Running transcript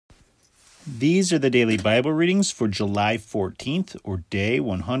These are the daily Bible readings for July 14th, or day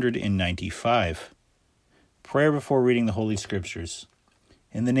 195. Prayer before reading the Holy Scriptures.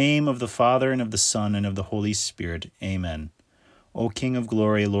 In the name of the Father, and of the Son, and of the Holy Spirit. Amen. O King of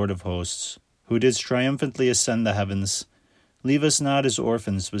glory, Lord of hosts, who didst triumphantly ascend the heavens, leave us not as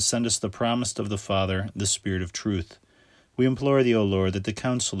orphans, but send us the promise of the Father, the Spirit of truth. We implore thee, O Lord, that the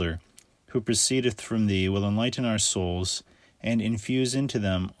Counselor, who proceedeth from thee, will enlighten our souls, and infuse into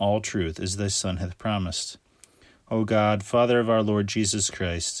them all truth, as thy Son hath promised. O God, Father of our Lord Jesus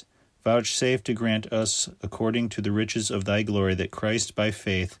Christ, vouchsafe to grant us, according to the riches of thy glory, that Christ by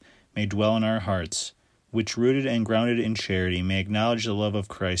faith may dwell in our hearts, which, rooted and grounded in charity, may acknowledge the love of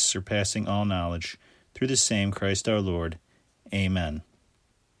Christ, surpassing all knowledge, through the same Christ our Lord. Amen.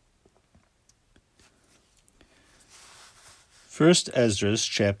 1 Esdras,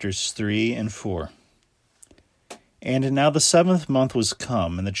 chapters 3 and 4. And now the 7th month was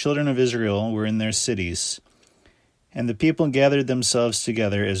come, and the children of Israel were in their cities. And the people gathered themselves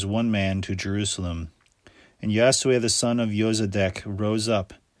together as one man to Jerusalem. And Josue the son of Jozadak rose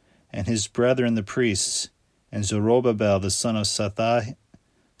up, and his brethren the priests, and Zerubbabel the son of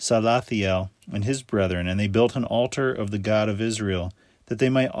Salathiel and his brethren, and they built an altar of the God of Israel, that they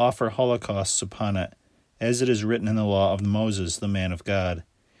might offer holocausts upon it, as it is written in the law of Moses, the man of God.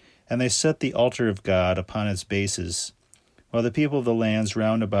 And they set the altar of God upon its bases, while the people of the lands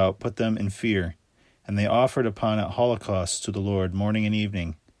round about put them in fear. And they offered upon it holocausts to the Lord morning and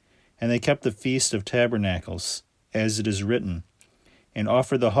evening. And they kept the Feast of Tabernacles, as it is written, and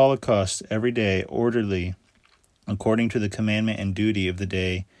offered the holocaust every day orderly, according to the commandment and duty of the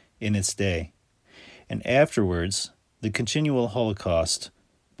day in its day. And afterwards the continual holocaust,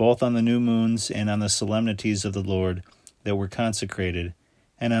 both on the new moons and on the solemnities of the Lord that were consecrated,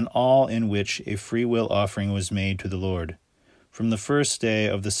 and on all in which a freewill offering was made to the Lord. From the first day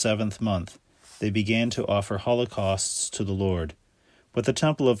of the 7th month they began to offer holocausts to the Lord. But the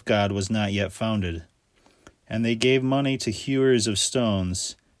temple of God was not yet founded. And they gave money to hewers of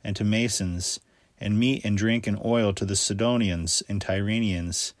stones, and to masons, and meat and drink and oil to the Sidonians and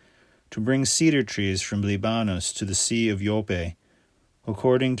Tyrenians, to bring cedar trees from Libanus to the sea of Joppe,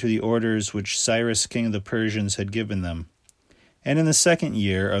 according to the orders which Cyrus king of the Persians had given them. And in the 2nd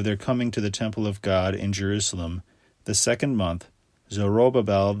year of their coming to the temple of God in Jerusalem, the 2nd month,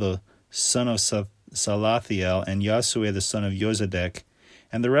 Zerubbabel the son of Salathiel, and Josue the son of Jozadak,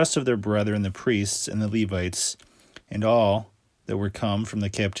 and the rest of their brethren the priests and the Levites, and all that were come from the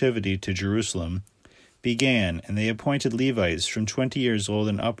captivity to Jerusalem, began, and they appointed Levites from 20 years old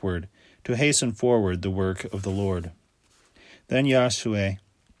and upward, to hasten forward the work of the Lord. Then Josue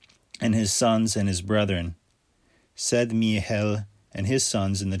and his sons and his brethren, Sedmiel and his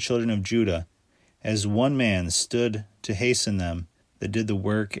sons and the children of Judah, as one man stood to hasten them that did the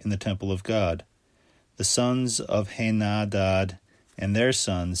work in the temple of God. The sons of Henadad and their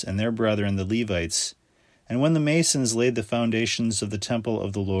sons and their brethren the Levites. And when the masons laid the foundations of the temple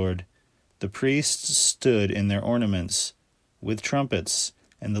of the Lord, the priests stood in their ornaments with trumpets,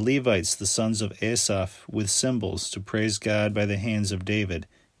 and the Levites the sons of Asaph with cymbals, to praise God by the hands of David,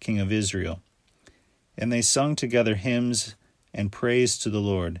 king of Israel. And they sung together hymns and praise to the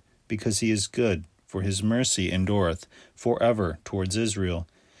Lord, because he is good, for his mercy endureth forever towards Israel.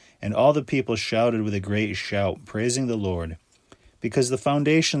 And all the people shouted with a great shout, praising the Lord, because the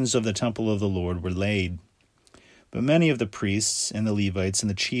foundations of the temple of the Lord were laid. But many of the priests and the Levites and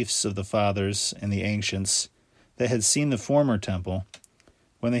the chiefs of the fathers and the ancients that had seen the former temple,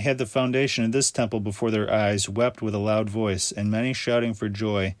 when they had the foundation of this temple before their eyes, wept with a loud voice, and many shouting for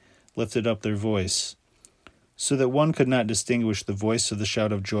joy lifted up their voice, so that one could not distinguish the voice of the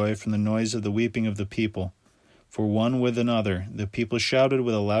shout of joy from the noise of the weeping of the people. For one with another the people shouted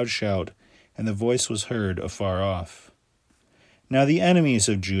with a loud shout, and the voice was heard afar off. Now the enemies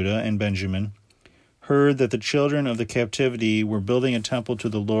of Judah and Benjamin heard that the children of the captivity were building a temple to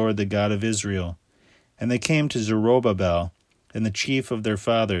the Lord, the God of Israel. And they came to Zerubbabel and the chief of their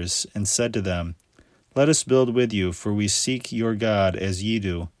fathers, and said to them, Let us build with you, for we seek your God as ye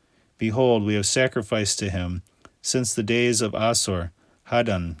do. Behold, we have sacrificed to him since the days of Assur,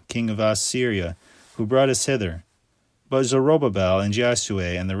 Hadon, king of Assyria, who brought us hither. But Zerubbabel and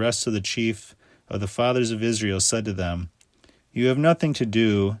Josue and the rest of the chief of the fathers of Israel said to them, You have nothing to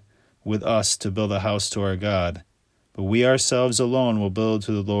do with us to build a house to our God, but we ourselves alone will build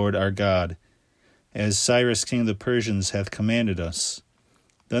to the Lord our God, as Cyrus king of the Persians hath commanded us.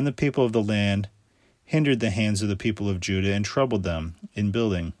 Then the people of the land hindered the hands of the people of Judah and troubled them in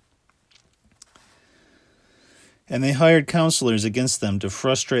building. And they hired counselors against them to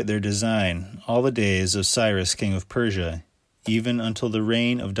frustrate their design all the days of Cyrus king of Persia. even until the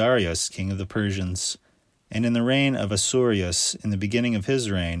reign of Darius, king of the Persians. And in the reign of Assuerus, in the beginning of his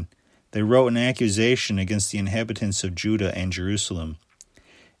reign, they wrote an accusation against the inhabitants of Judah and Jerusalem.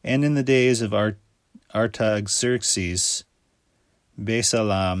 And in the days of Artaxerxes,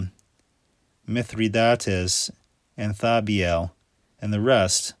 Besalam, Mithridates, and Thabiel, and the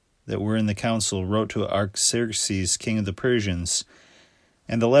rest that were in the council wrote to Artaxerxes, king of the Persians,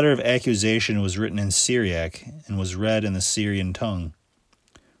 and the letter of accusation was written in Syriac, and was read in the Syrian tongue.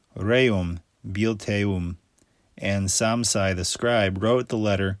 Rehum, Bilteum, and Samsai the scribe wrote a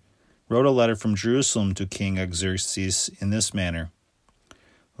letter from Jerusalem to King Artaxerxes in this manner.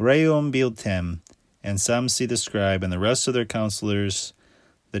 Rehum, Biltem, and Samsai the scribe, and the rest of their counselors,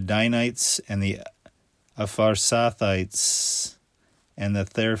 the Danites, and the Apharsathites, and the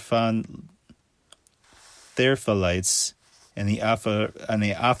Therphalites, and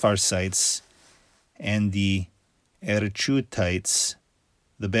the Apharsites, and the Erchutites,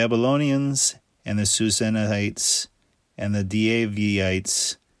 the Babylonians, and the Susanites, and the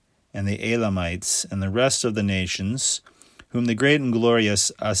Deavites, and the Elamites, and the rest of the nations, whom the great and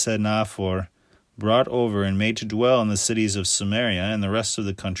glorious Asenaphor brought over and made to dwell in the cities of Samaria and the rest of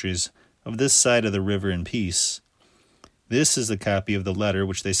the countries of this side of the river in peace. This is the copy of the letter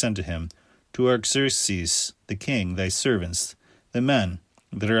which they sent to him. To Artaxerxes, the king, thy servants, the men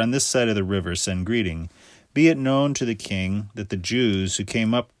that are on this side of the river, send greeting. Be it known to the king that the Jews who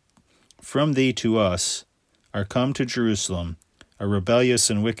came up from thee to us are come to Jerusalem, a rebellious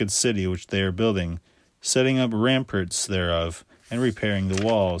and wicked city which they are building, setting up ramparts thereof, and repairing the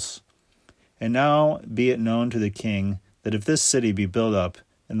walls. And now be it known to the king that if this city be built up,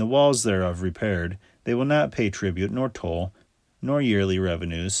 and the walls thereof repaired, they will not pay tribute, nor toll, nor yearly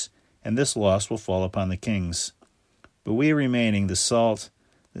revenues, and this loss will fall upon the kings. But we remaining the salt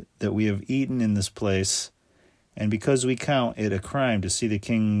that we have eaten in this place, and because we count it a crime to see the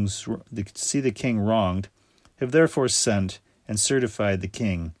king wronged, have therefore sent and certified the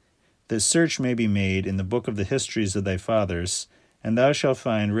king, that search may be made in the book of the histories of thy fathers, and thou shalt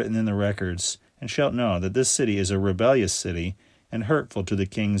find written in the records, and shalt know that this city is a rebellious city, and hurtful to the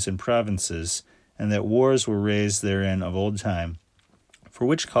kings and provinces, and that wars were raised therein of old time, for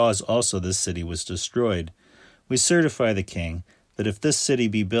which cause also this city was destroyed. We certify the king, that if this city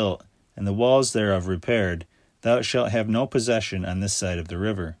be built, and the walls thereof repaired, thou shalt have no possession on this side of the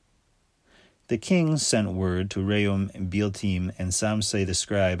river. The king sent word to Rehum, Biltim, and Samsai the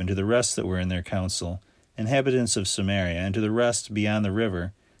scribe, and to the rest that were in their council, inhabitants of Samaria, and to the rest beyond the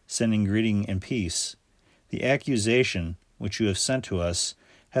river, sending greeting and peace. The accusation which you have sent to us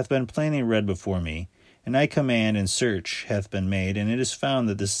hath been plainly read before me, and I command, and search hath been made, and it is found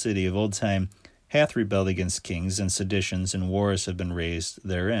that this city of old time hath rebelled against kings, and seditions and wars have been raised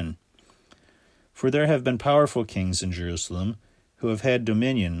therein. For there have been powerful kings in Jerusalem, who have had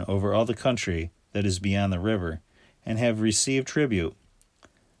dominion over all the country that is beyond the river, and have received tribute,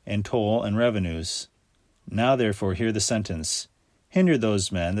 and toll, and revenues. Now therefore hear the sentence. Hinder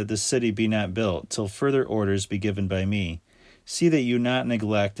those men that this city be not built, till further orders be given by me. See that you not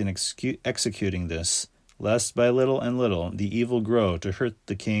neglect in executing this, lest by little and little the evil grow to hurt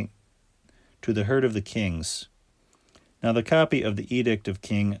the king, to the hurt of the kings. Now the copy of the edict of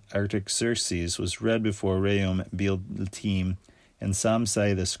King Artaxerxes was read before Rehum, Biltim, and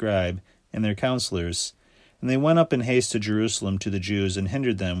Samsai the scribe, and their counselors, and they went up in haste to Jerusalem to the Jews, and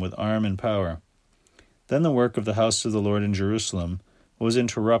hindered them with arm and power. Then the work of the house of the Lord in Jerusalem was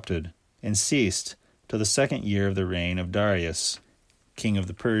interrupted, and ceased till the 2nd year of the reign of Darius, king of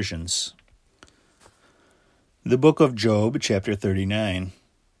the Persians. The Book of Job, chapter 39.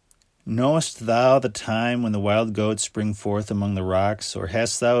 Knowest thou the time when the wild goats spring forth among the rocks, or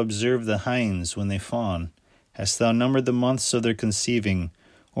hast thou observed the hinds when they fawn? Hast thou numbered the months of their conceiving,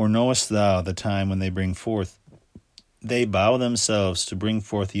 or knowest thou the time when they bring forth? They bow themselves to bring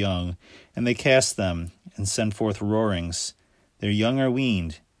forth young, and they cast them, and send forth roarings. Their young are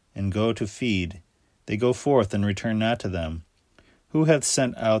weaned, and go to feed. They go forth, and return not to them. Who hath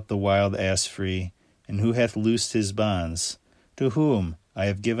sent out the wild ass free, and who hath loosed his bonds? To whom I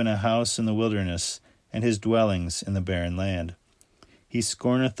have given a house in the wilderness, and his dwellings in the barren land. He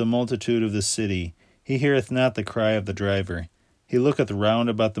scorneth the multitude of the city. He heareth not the cry of the driver. He looketh round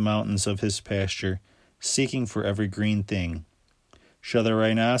about the mountains of his pasture, seeking for every green thing. Shall the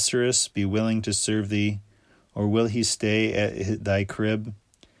rhinoceros be willing to serve thee, or will he stay at thy crib?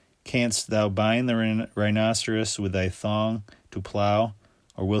 Canst thou bind the rhinoceros with thy thong to plow,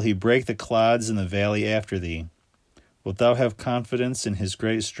 or will he break the clods in the valley after thee? Wilt thou have confidence in his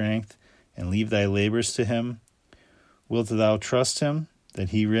great strength, and leave thy labors to him? Wilt thou trust him, that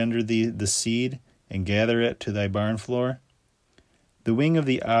he render thee the seed, and gather it to thy barn floor? The wing of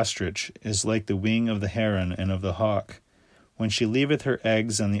the ostrich is like the wing of the heron and of the hawk. When she leaveth her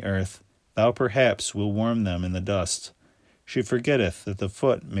eggs on the earth, thou perhaps wilt warm them in the dust. She forgetteth that the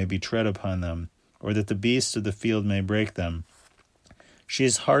foot may be tread upon them, or that the beasts of the field may break them. She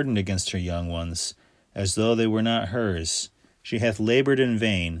is hardened against her young ones, as though they were not hers. She hath labored in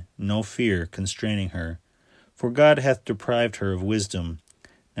vain, no fear constraining her. For God hath deprived her of wisdom,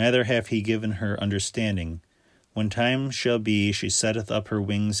 neither hath he given her understanding. When time shall be, she setteth up her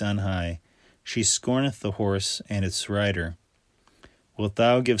wings on high. She scorneth the horse and its rider. Wilt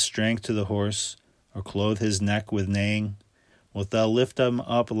thou give strength to the horse, or clothe his neck with neighing? Wilt thou lift him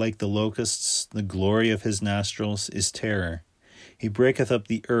up like the locusts? The glory of his nostrils is terror. He breaketh up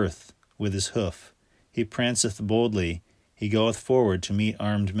the earth with his hoof. He pranceth boldly. He goeth forward to meet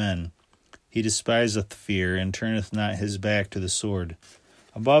armed men. He despiseth fear, and turneth not his back to the sword.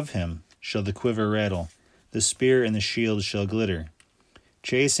 Above him shall the quiver rattle. The spear and the shield shall glitter.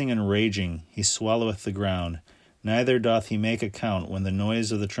 Chasing and raging, he swalloweth the ground. Neither doth he make account when the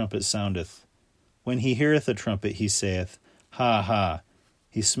noise of the trumpet soundeth. When he heareth the trumpet, he saith, Ha, ha!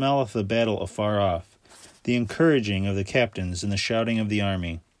 He smelleth the battle afar off, the encouraging of the captains and the shouting of the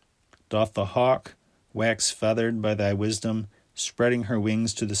army. Doth the hawk wax feathered by thy wisdom, spreading her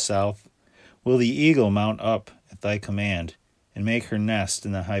wings to the south? Will the eagle mount up at thy command, and make her nest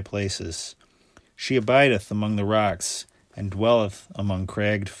in the high places? She abideth among the rocks, and dwelleth among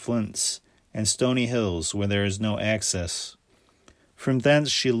cragged flints, and stony hills where there is no access. From thence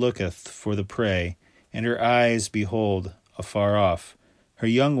she looketh for the prey, and her eyes behold afar off. Her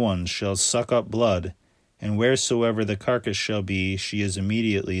young ones shall suck up blood, and wheresoever the carcass shall be, she is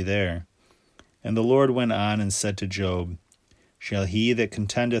immediately there. And the Lord went on and said to Job, Shall he that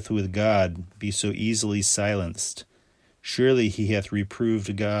contendeth with God be so easily silenced? Surely he hath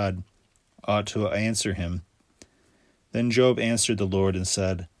reproved God, ought to answer him. Then Job answered the Lord and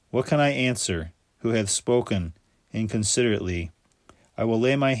said, What can I answer, who hath spoken inconsiderately? I will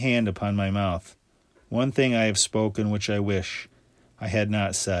lay my hand upon my mouth. One thing I have spoken which I wish I had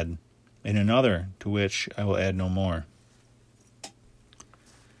not said, and another to which I will add no more.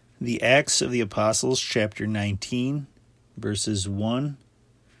 The Acts of the Apostles, chapter 19, verses 1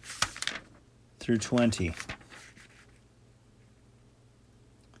 through 20.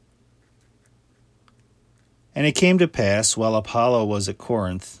 And it came to pass, while Apollo was at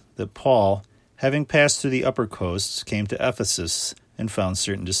Corinth, that Paul, having passed through the upper coasts, came to Ephesus, and found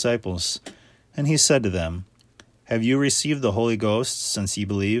certain disciples. And he said to them, Have you received the Holy Ghost since ye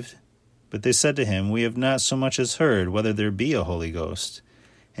believed? But they said to him, We have not so much as heard whether there be a Holy Ghost.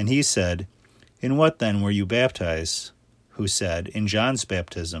 And he said, In what then were you baptized? Who said, In John's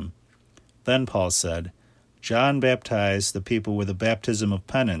baptism. Then Paul said, John baptized the people with a baptism of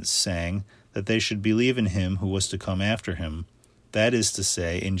penance, saying that they should believe in him who was to come after him, that is to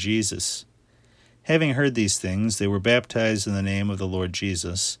say, in Jesus. Having heard these things, they were baptized in the name of the Lord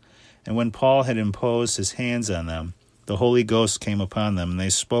Jesus. And when Paul had imposed his hands on them, the Holy Ghost came upon them, and they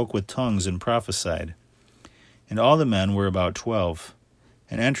spoke with tongues and prophesied. And all the men were about 12.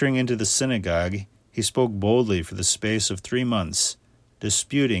 And entering into the synagogue, he spoke boldly for the space of 3 months,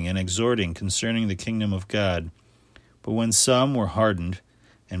 disputing and exhorting concerning the kingdom of God. But when some were hardened,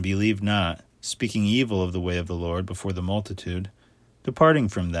 and believed not, speaking evil of the way of the Lord before the multitude, departing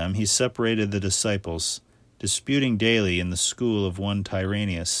from them, he separated the disciples, disputing daily in the school of one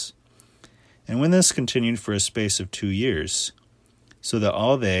Tyrannus. And when this continued for a space of 2 years, so that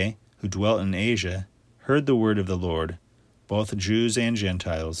all they who dwelt in Asia heard the word of the Lord, both Jews and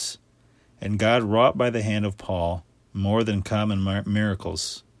Gentiles, and God wrought by the hand of Paul more than common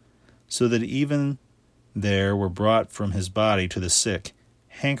miracles, so that even there were brought from his body to the sick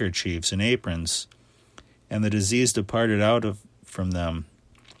handkerchiefs and aprons, and the disease departed from them,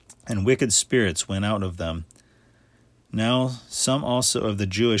 and wicked spirits went out of them. Now some also of the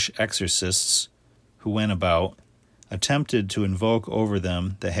Jewish exorcists who went about attempted to invoke over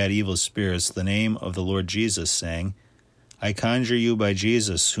them that had evil spirits the name of the Lord Jesus, saying, I conjure you by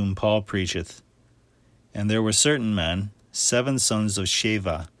Jesus whom Paul preacheth. And there were certain men, 7 sons of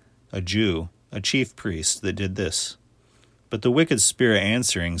Sheva, a Jew, a chief priest, that did this. But the wicked spirit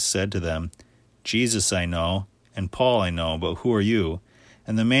answering said to them, Jesus I know, and Paul I know, but who are you?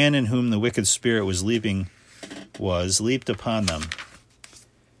 And the man in whom the wicked spirit was leaped upon them,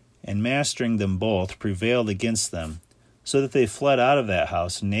 and mastering them both, prevailed against them, so that they fled out of that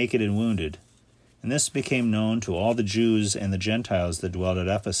house naked and wounded. And this became known to all the Jews and the Gentiles that dwelt at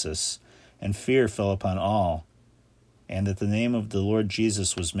Ephesus, and fear fell upon all, and that the name of the Lord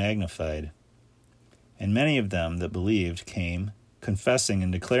Jesus was magnified. And many of them that believed came, confessing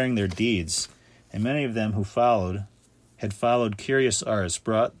and declaring their deeds, and many of them who followed had followed curious arts,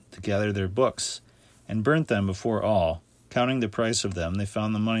 brought together their books, and burnt them before all. Counting the price of them, they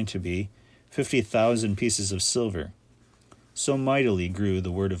found the money to be 50,000 pieces of silver. So mightily grew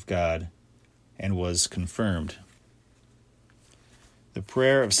the word of God, and was confirmed. The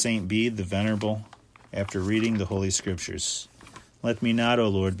prayer of St. Bede the Venerable, after reading the Holy Scriptures. Let me not, O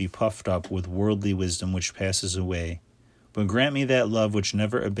Lord, be puffed up with worldly wisdom which passes away, but grant me that love which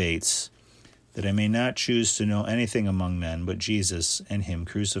never abates, that I may not choose to know anything among men but Jesus and him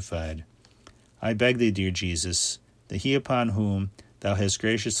crucified. I beg thee, dear Jesus, that he upon whom thou hast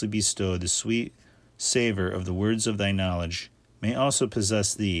graciously bestowed the sweet savor of the words of thy knowledge may also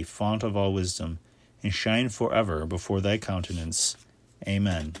possess thee, fount of all wisdom, and shine forever before thy countenance.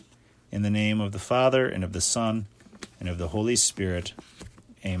 Amen. In the name of the Father, and of the Son, and of the Holy Spirit.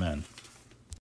 Amen.